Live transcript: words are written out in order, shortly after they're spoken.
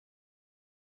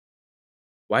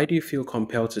Why do you feel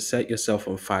compelled to set yourself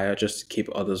on fire just to keep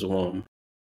others warm?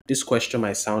 This question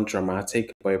might sound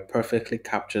dramatic, but it perfectly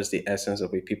captures the essence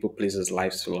of a people pleaser's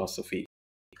life's philosophy.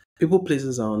 People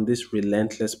pleasers are on this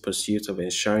relentless pursuit of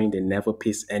ensuring they never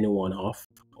piss anyone off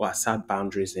or assert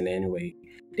boundaries in any way.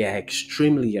 They are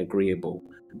extremely agreeable,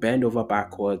 bend over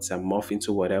backwards and morph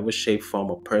into whatever shape, form,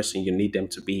 or person you need them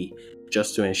to be,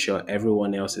 just to ensure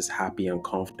everyone else is happy and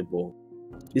comfortable.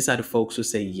 These are the folks who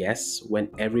say yes when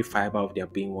every fiber of their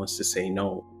being wants to say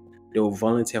no. They will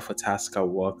volunteer for tasks at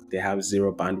work they have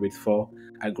zero bandwidth for,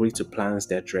 agree to plans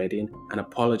they're dreading, and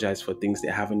apologize for things they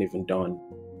haven't even done.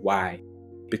 Why?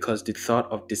 Because the thought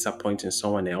of disappointing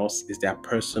someone else is their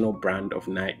personal brand of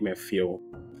nightmare fuel.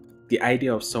 The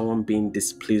idea of someone being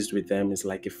displeased with them is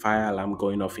like a fire alarm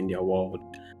going off in their world,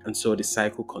 and so the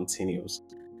cycle continues.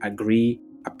 Agree,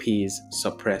 appease,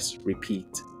 suppress, repeat.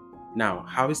 Now,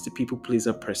 how is the people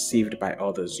pleaser perceived by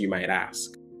others, you might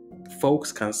ask?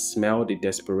 Folks can smell the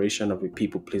desperation of a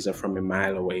people pleaser from a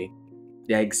mile away.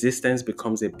 Their existence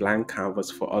becomes a blank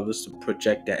canvas for others to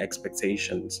project their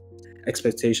expectations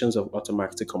of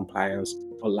automatic compliance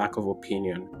or lack of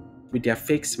opinion. With their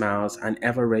fake smiles and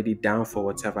ever ready down for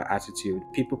whatever attitude,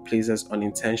 people pleasers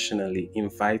unintentionally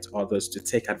invite others to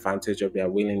take advantage of their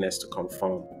willingness to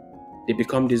conform. They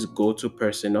become this go-to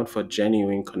person not for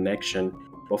genuine connection,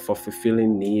 but for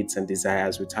fulfilling needs and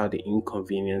desires without the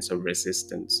inconvenience of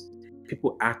resistance.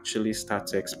 People actually start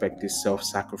to expect this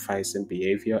self-sacrificing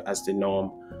behavior as the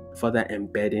norm, further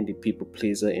embedding the people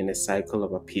pleaser in a cycle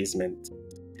of appeasement.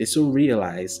 They soon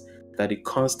realize that the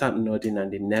constant nodding and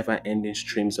the never-ending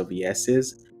streams of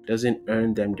yeses doesn't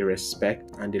earn them the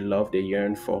respect and the love they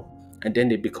yearn for, and then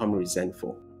they become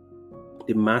resentful.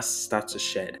 The masks start to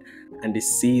shed, and the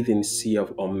seething sea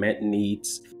of unmet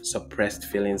needs, suppressed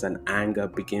feelings, and anger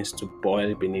begins to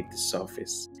boil beneath the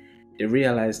surface. They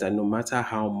realize that no matter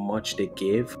how much they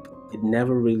give, it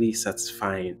never really is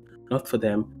satisfying, not for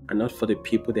them and not for the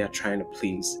people they are trying to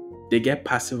please. They get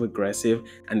passive aggressive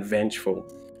and vengeful,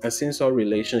 and since all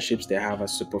relationships they have a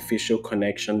superficial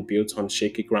connection built on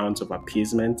shaky grounds of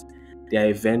appeasement, they are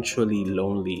eventually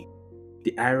lonely.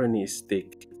 The irony is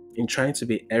thick. In trying to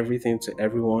be everything to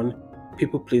everyone,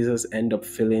 people pleasers end up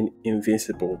feeling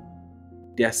invincible.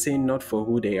 They are seen not for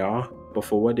who they are, but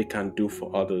for what they can do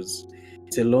for others.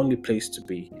 It's a lonely place to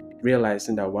be,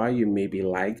 realizing that while you may be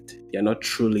liked, you're not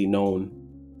truly known.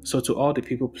 So to all the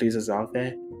people pleasers out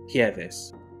there, hear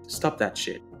this. Stop that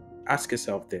shit. Ask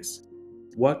yourself this.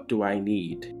 What do I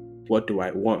need? What do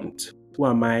I want? Who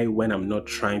am I when I'm not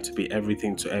trying to be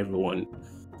everything to everyone?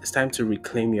 It's time to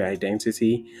reclaim your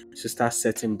identity, to start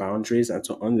setting boundaries, and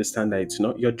to understand that it's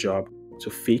not your job to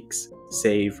fix,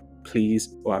 save,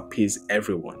 please, or appease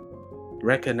everyone.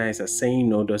 Recognize that saying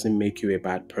no doesn't make you a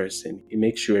bad person, it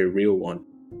makes you a real one.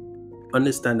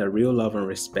 Understand that real love and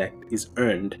respect is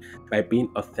earned by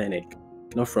being authentic,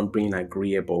 not from being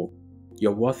agreeable.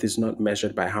 Your worth is not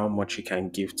measured by how much you can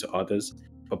give to others,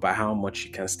 but by how much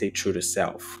you can stay true to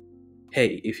self.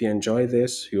 Hey, if you enjoy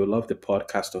this, you'll love the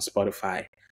podcast on Spotify.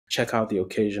 Check out the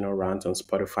occasional rant on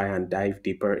Spotify and dive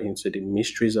deeper into the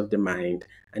mysteries of the mind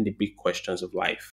and the big questions of life.